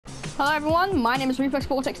Hello everyone, my name is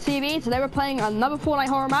ReflexVortexTv. Today we're playing another Fortnite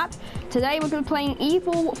horror map. Today we're going to be playing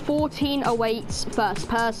Evil 14 Awaits First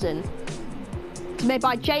Person. It's made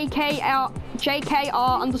by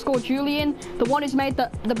JKR_Julian, the one who's made the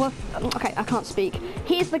okay, I can't speak.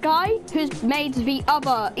 He's the guy who's made the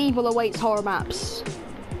other Evil Awaits horror maps.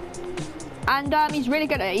 And he's really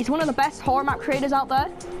good at it. He's one of the best horror map creators out there.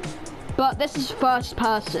 But this is first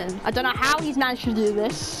person. I don't know how he's managed to do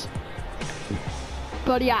this,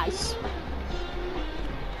 but he has.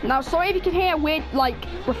 Now, sorry if you can hear a weird, like,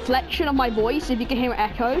 reflection of my voice, if you can hear an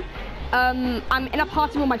echo. I'm in a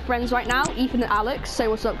party with my friends right now, Ethan and Alex. Say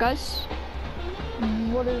what's up, guys.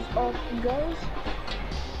 What is up, guys?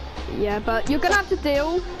 Yeah, but you're gonna have to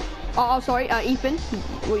deal... Oh, sorry, Ethan.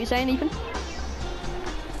 What are you saying, Ethan?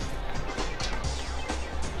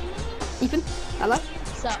 Ethan? Hello?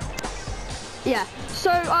 What's up? Yeah,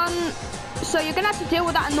 so you're gonna have to deal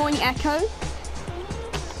with that annoying echo.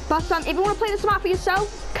 But if you want to play this map for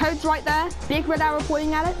yourself, code's right there, big red arrow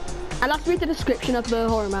pointing at it, and let's read the description of the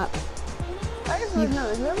horror map. I just don't know,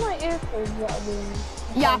 is that my earphones that are being...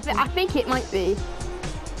 Yeah, I think it might be.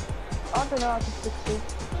 I don't know how to fix it.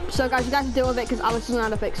 So guys, you guys have to deal with it because Alice doesn't know how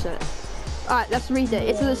to fix it. Alright, let's read it.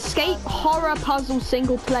 It's an escape horror puzzle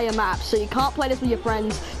single player map, so you can't play this with your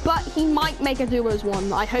friends, but he might make a duos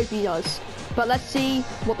one. I hope he does. But let's see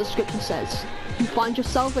what the description says. You find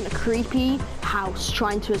yourself in a creepy house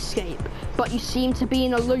trying to escape, but you seem to be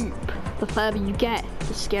in a loop. The further you get,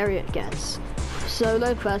 the scarier it gets.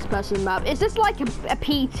 Solo first person map. Is this like a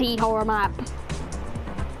PT horror map?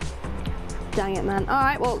 Dang it, man.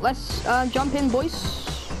 Alright, well, let's jump in, boys.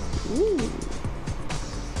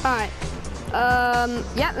 Alright.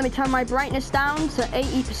 Yeah, let me turn my brightness down to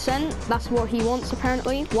 80%. That's what he wants,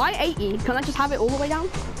 apparently. Why 80? Can I just have it all the way down?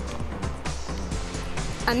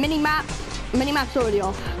 And minimap's already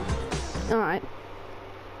off. Alright.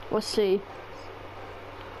 Let's see.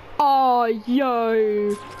 Oh,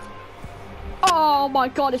 yo. Oh my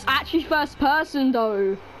god, it's actually first person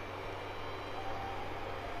though.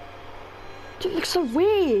 Dude, it looks so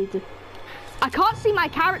weird. I can't see my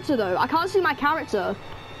character though. I can't see my character.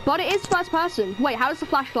 But it is first person. Wait, how does the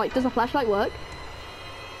flashlight? Does the flashlight work?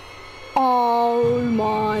 Oh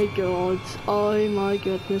my god. Oh my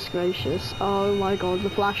goodness gracious. Oh my god, the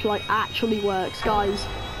flashlight actually works, guys.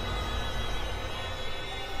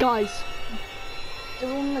 Guys.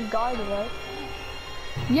 Doing the guide, right?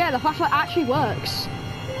 Yeah, the flashlight actually works.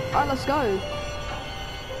 Alright, let's go.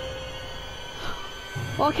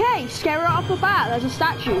 Okay, scare her off the bat. There's a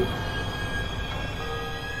statue.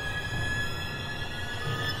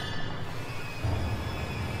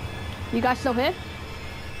 You guys still here?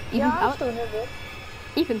 Ethan, yeah, I'm still here, bro.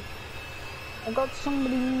 Ethan. I got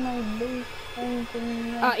somebody in my base.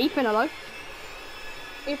 Ethan, hello.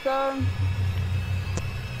 Ethan.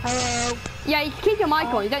 Hello. Yeah, you can keep your mic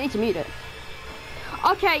on. You don't need to mute it.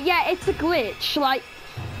 Okay, yeah, it's a glitch. Like,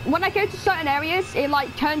 when I go to certain areas, it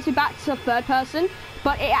like turns me back to third person,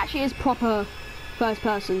 but it actually is proper first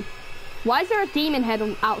person. Why is there a demon head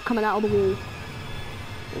coming out of the wall?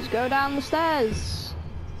 Let's go down the stairs.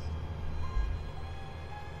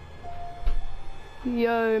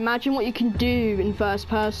 Yo, imagine what you can do in first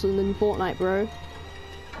person in Fortnite, bro.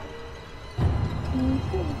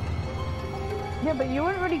 Yeah, but you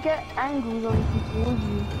wouldn't really get angles on people, would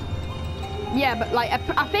you? Yeah, but like,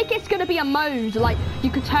 I think it's gonna be a mode, like,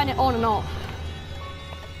 you could turn it on and off.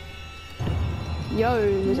 Yo,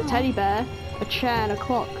 there's a teddy bear, a chair, and a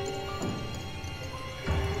clock.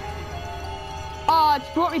 Oh,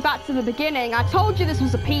 it's brought me back to the beginning. I told you this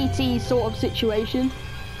was a PT sort of situation.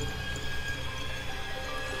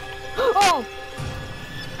 Oh!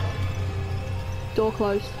 Door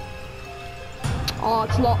closed. Oh,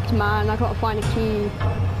 it's locked, man. I gotta find a key.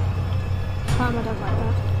 Damn, I don't like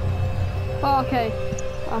that. Oh, okay.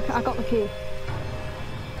 I got the key.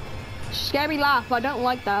 Scary laugh. I don't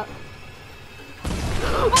like that.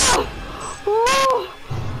 Oh! Oh!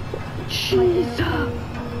 Jeez.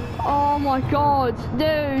 Oh my god.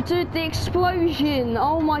 Dude, the explosion.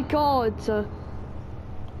 Oh my god.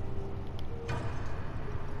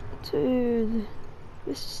 Dude,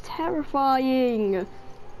 this is terrifying.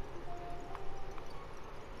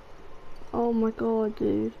 Oh my god,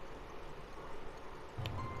 dude.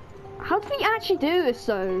 How do we actually do this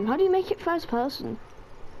though? How do you make it first person?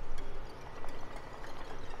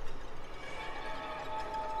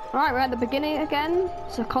 Alright, we're at the beginning again.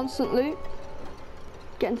 It's a constant loop.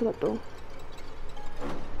 Get into that door.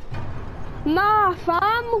 Nah,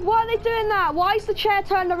 fam! Why are they doing that? Why is the chair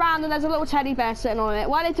turned around and there's a little teddy bear sitting on it?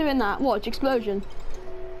 Why are they doing that? Watch, explosion.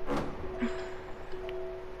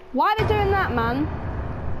 Why are they doing that, man?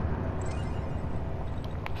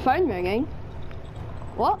 Phone ringing?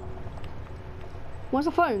 What? Where's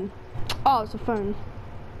the phone? Oh, it's a phone.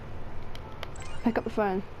 Pick up the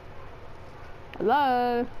phone.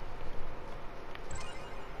 Hello?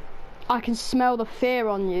 I can smell the fear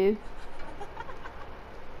on you.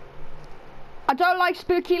 I don't like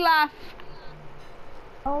spooky laugh.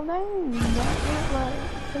 Oh no,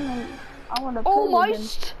 I want to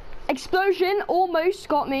almost. Explosion almost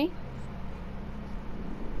got me.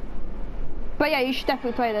 But yeah, you should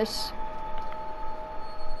definitely play this.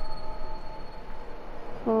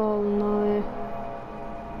 Oh no.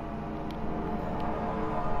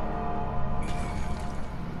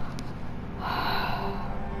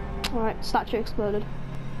 Alright, statue exploded.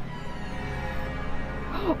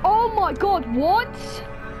 Oh my god, what?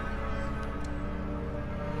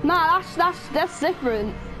 Nah, that's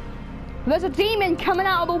different. There's a demon coming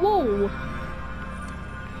out of the wall.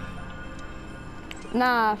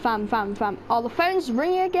 Nah, fam. Oh, the phone's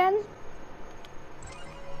ringing again?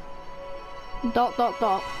 Dot.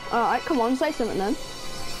 Alright, come on, say something then.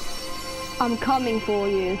 I'm coming for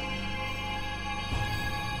you.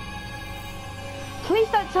 Please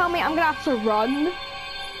don't tell me I'm gonna have to run.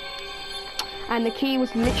 And the key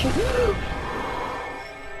was literally...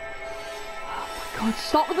 Oh my god,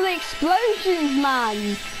 stop with the explosions,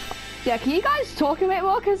 man. Yeah, can you guys talk a bit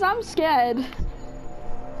more? Because I'm scared.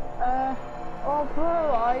 Oh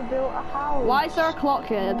bro, I built a house. Why is there a clock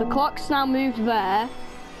here? The clock's now moved there.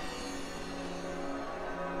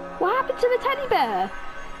 What happened to the teddy bear?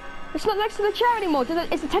 It's not next to the chair anymore.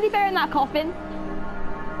 Is the teddy bear in that coffin?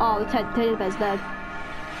 Oh, the teddy bear's dead.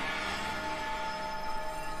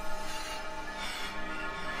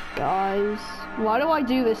 Guys, why do I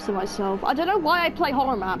do this to myself? I don't know why I play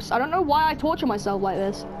horror maps. I don't know why I torture myself like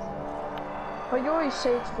this. But you always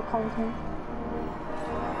say it's for content.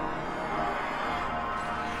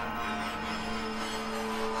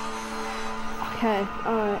 Okay,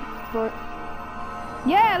 alright, but...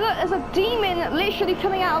 Yeah, look, there's a demon literally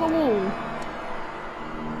coming out of the wall.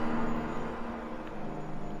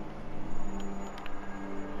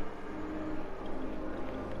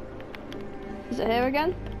 Is it here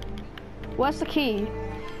again? Where's the key?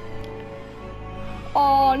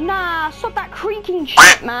 Oh, nah, stop that creaking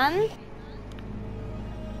shit, man.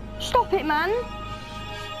 Stop it, man.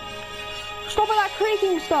 Stop with that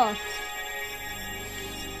creaking stuff.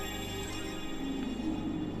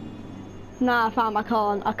 Nah, fam, I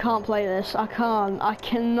can't play this. I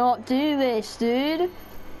cannot do this, dude.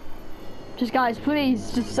 Just guys,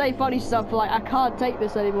 please, just say funny stuff. Like, I can't take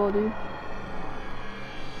this anymore, dude.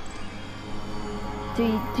 Do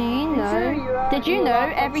you know? Did you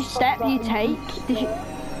know every step you take?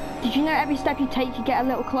 Did you know every step you take you get a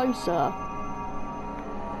little closer?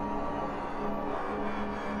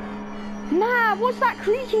 Nah, what's that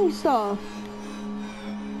creaking stuff?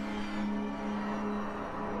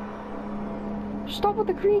 Stop with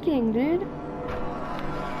the creaking, dude.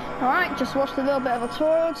 Alright, just watched a little bit of a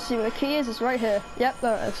tutorial to see where the key is. It's right here. Yep,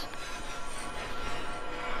 there it is.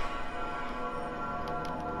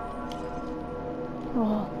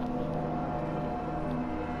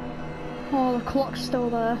 Oh, the clock's still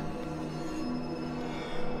there.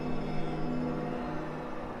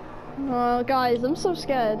 Oh, guys, I'm so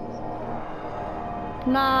scared.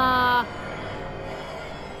 Nah.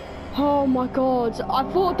 Oh my god, I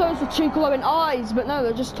thought those were two glowing eyes, but no,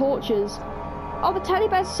 they're just torches. Oh, the teddy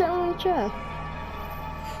bear's sitting on the chair.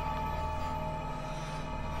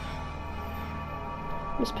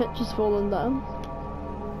 This picture's fallen down.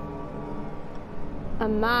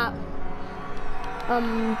 And that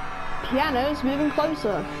piano's moving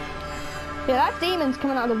closer. Yeah, that demon's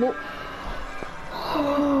coming out of the wall.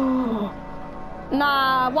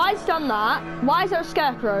 Nah, why has he done that? Why is there a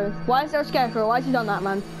scarecrow? Why is there a scarecrow? Why has he done that,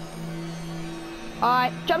 man?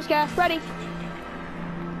 Alright, jump scare, ready.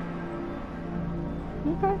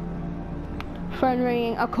 Okay. Phone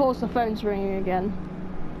ringing. Of course the phone's ringing again.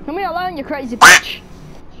 Leave me alone, you crazy bitch.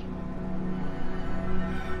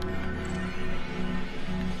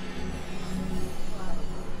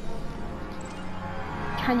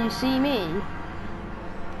 Can you see me?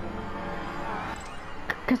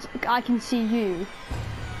 Because I can see you.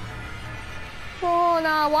 Oh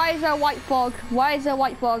no, why is there white fog? Why is there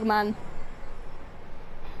white fog, man?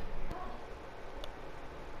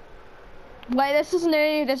 Wait, this is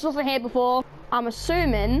new. This wasn't here before. I'm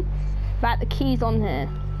assuming that the key's on here.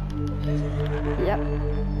 Yep.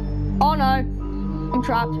 Oh no. I'm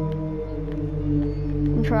trapped.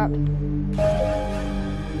 I'm trapped.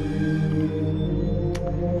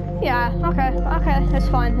 Yeah, okay, it's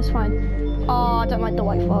fine. Oh, I don't like the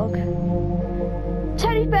white fog.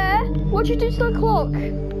 Teddy bear, what'd you do to the clock?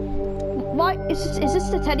 why is this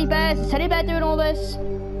the teddy bear? Is the teddy bear doing all this?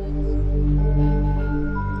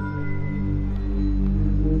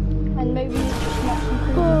 And maybe it's just not some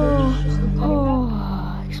crazy bitch, just a teddy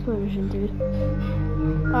bear. Explosion, dude.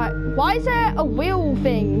 Alright, why is there a wheel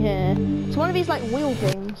thing here? It's one of these like wheel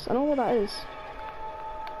things. I don't know what that is.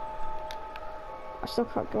 I still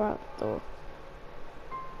can't go out the door.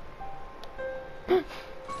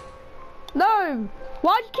 No!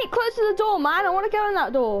 Why'd you keep close to the door, man? I want to go in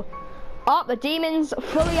that door. Oh, the demon's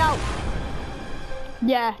fully out.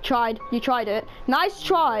 Yeah, tried. You tried it. Nice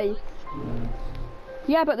try.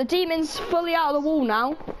 Yeah, but the demon's fully out of the wall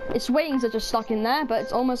now. Its wings are just stuck in there, but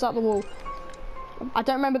it's almost out the wall. I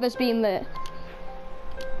don't remember this being lit.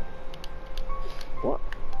 What?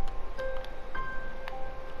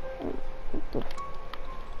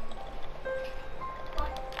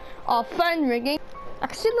 Oh, phone ringing. I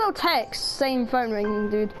can see a little text saying phone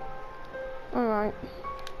ringing, dude. Alright.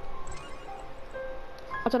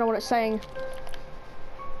 I don't know what it's saying.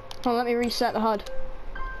 Hold on, let me reset the HUD.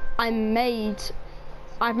 I've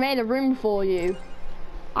made a room for you.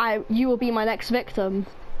 You will be my next victim.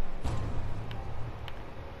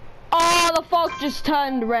 Oh, the fog just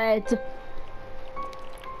turned red.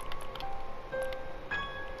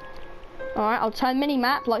 Alright, I'll turn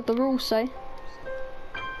mini-map like the rules say.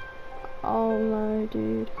 Oh no,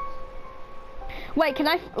 dude. Wait,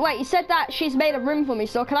 wait, you said that she's made a room for me,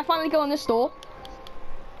 so can I finally go in this door?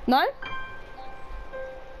 No?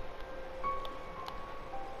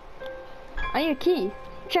 I need a key.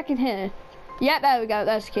 Check in here. Yeah, there we go,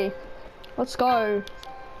 there's the key. Let's go.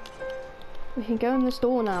 We can go in this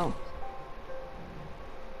door now.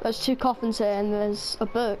 There's 2 coffins here and there's a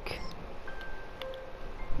book.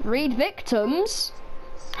 Read victims?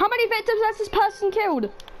 How many victims has this person killed?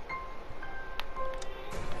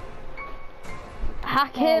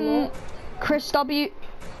 Hack him, Chris W.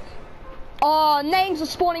 Oh, names are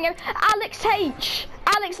spawning out. Alex H.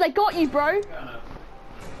 Alex, they got you, bro.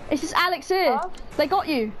 It's just Alex here. Huh? They got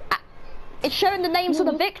you. It's showing the names of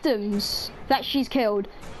the victims that she's killed.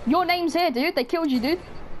 Your name's here, dude. They killed you, dude.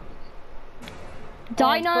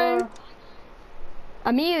 Dino,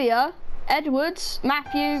 Amelia, Edwards,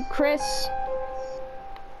 Matthew, Chris.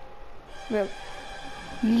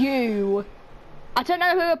 You. I don't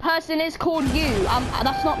know who a person is called you.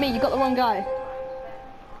 That's not me. You got the wrong guy.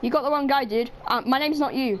 You got the wrong guy, dude. My name's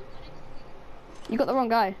not you. You got the wrong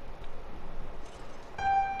guy.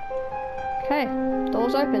 Okay,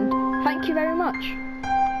 door's opened. Thank you very much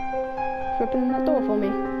for opening that door for me.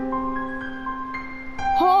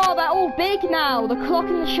 Oh, they're all big now. The clock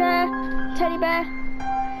in the chair, teddy bear.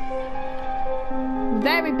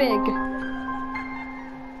 Very big.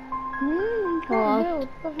 Oh,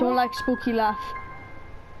 don't like spooky laugh.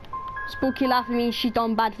 Spooky laugh means she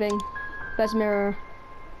done bad thing. There's mirror.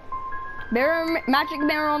 Mirror, magic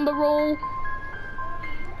mirror on the wall.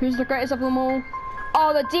 Who's the greatest of them all?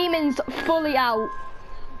 Oh, the demon's fully out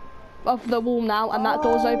of the wall now, and that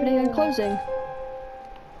door's opening and closing.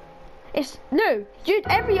 No, dude,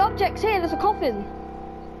 every object's here, there's a coffin.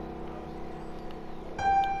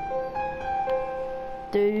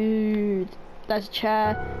 Dude, there's a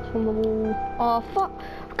chair on the wall. Oh, fuck.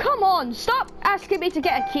 Come on, stop asking me to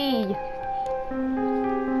get a key.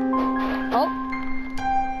 Oh,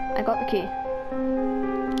 I got the key.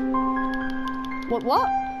 What?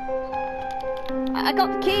 I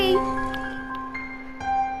got the key.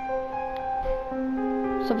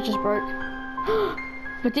 Something just broke.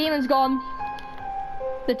 The demon's gone.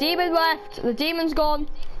 The demon left. The demon's gone.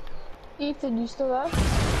 Ethan, you still there?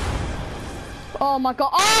 Oh my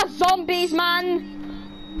god. Oh, zombies, man.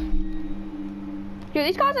 Dude,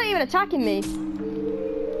 these guys aren't even attacking me.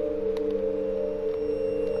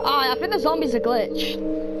 I think the zombies are glitched.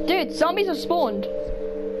 Dude, zombies have spawned.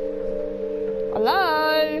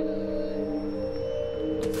 Hello?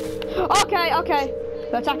 Okay.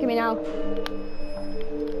 They're attacking me now.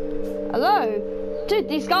 Hello? Dude,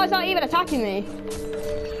 these guys aren't even attacking me.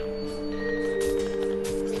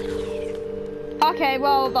 Okay,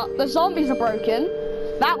 well, the zombies are broken.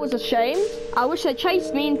 That was a shame. I wish they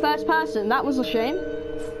chased me in first person. That was a shame.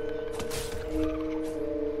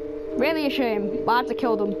 Really a shame. I had to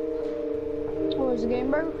kill them. Oh, is the game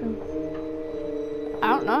broken? I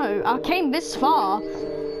don't know. I came this far.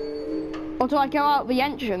 Or do I go out the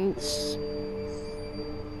entrance?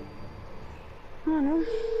 I don't know.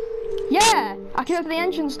 Yeah! I can open the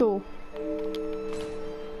entrance door.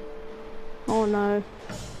 Oh no.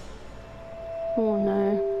 Oh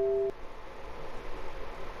no.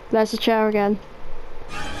 There's the chair again.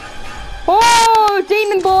 Oh,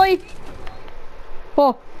 demon boy!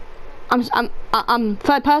 Oh, I'm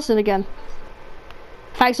third person again.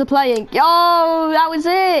 Thanks for playing. Yo, that was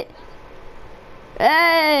it.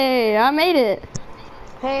 Hey, I made it.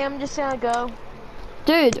 Hey, I'm just gonna go.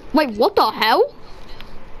 Dude, wait, what the hell?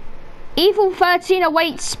 Evil 13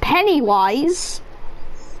 awaits Pennywise.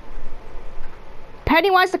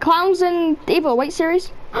 Pennywise the Clowns and Evil Awaits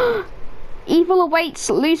series. Evil Awaits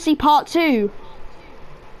Lucy Part 2.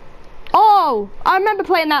 Oh, I remember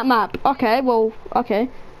playing that map. Okay, well,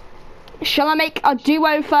 okay. Shall I make a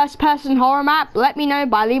duo first-person horror map? Let me know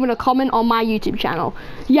by leaving a comment on my YouTube channel.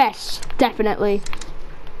 Yes, definitely.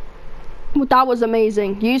 Well, that was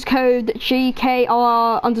amazing. Use code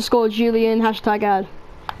GKR_Julian #ad.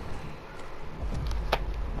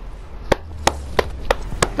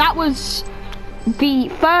 That was the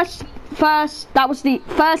first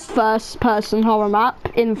first-person horror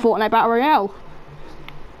map in Fortnite Battle Royale.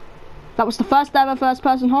 That was the first ever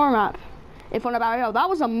first-person horror map in Fortnite Battle Royale. That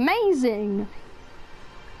was amazing.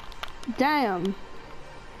 Damn.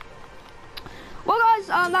 Well, guys,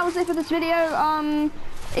 that was it for this video.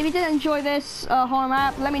 If you did enjoy this horror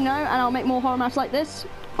map, let me know, and I'll make more horror maps like this,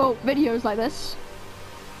 or videos like this.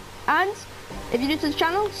 And if you're new to the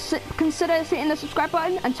channel, consider hitting the subscribe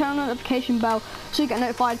button and turn on the notification bell so you get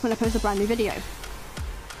notified when I post a brand new video.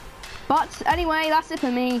 But anyway, that's it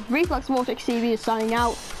for me. ReflexVortexTv is signing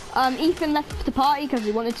out. Ethan left the party because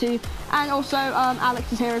he wanted to, and also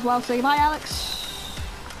Alex is here as well. Say goodbye, Alex.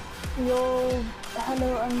 Yo,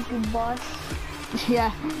 hello and goodbye.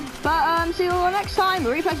 Yeah, but see you all next time.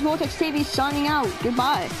 ReflexVortexTv signing out.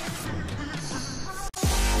 Goodbye.